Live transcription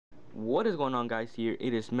What is going on, guys? Here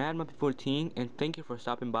it is MadMuppy14, and thank you for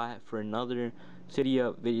stopping by for another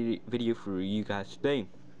Cydia video for you guys today.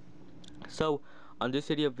 So on this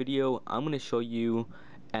Cydia video, I'm going to show you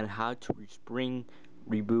and how to respring,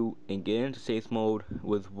 reboot, and get into safe mode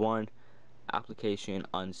with one application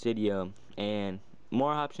on Cydia, and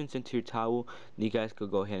more options into your towel. You guys could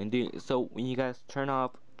go ahead and do it. So when you guys turn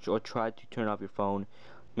off or try to turn off your phone,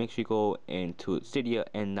 make sure you go into Cydia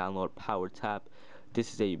and download PowerTap.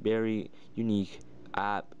 This is a very unique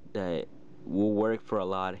app that will work for a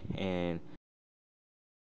lot, and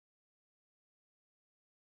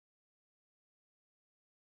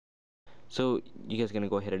so you guys are gonna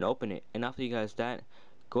go ahead and open it. And after you guys that,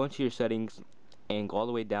 go into your settings and go all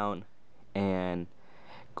the way down and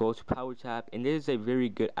go to PowerTap. And this is a very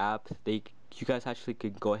good app. You guys actually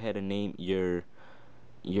could go ahead and name your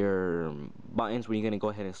buttons when you're gonna go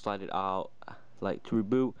ahead and slide it out, like to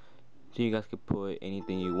reboot. So you guys could put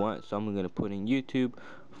anything you want. So I'm gonna put in YouTube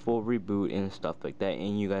for reboot and stuff like that,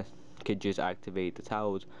 and you guys could just activate the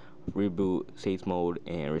towels, reboot, safe mode,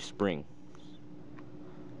 and respring.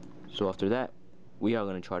 So after that, we are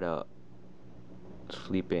gonna try to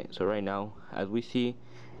sleep it. So right now, as we see,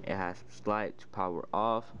 it has slide to power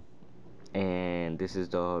off, and this is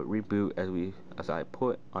the reboot as I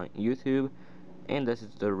put on YouTube, and this is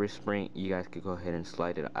the respring. You guys could go ahead and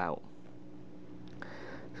slide it out.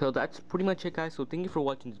 So that's pretty much it, guys. So thank you for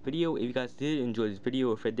watching this video. If you guys did enjoy this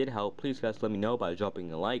video, if it did help, please guys let me know by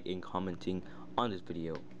dropping a like and commenting on this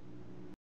video.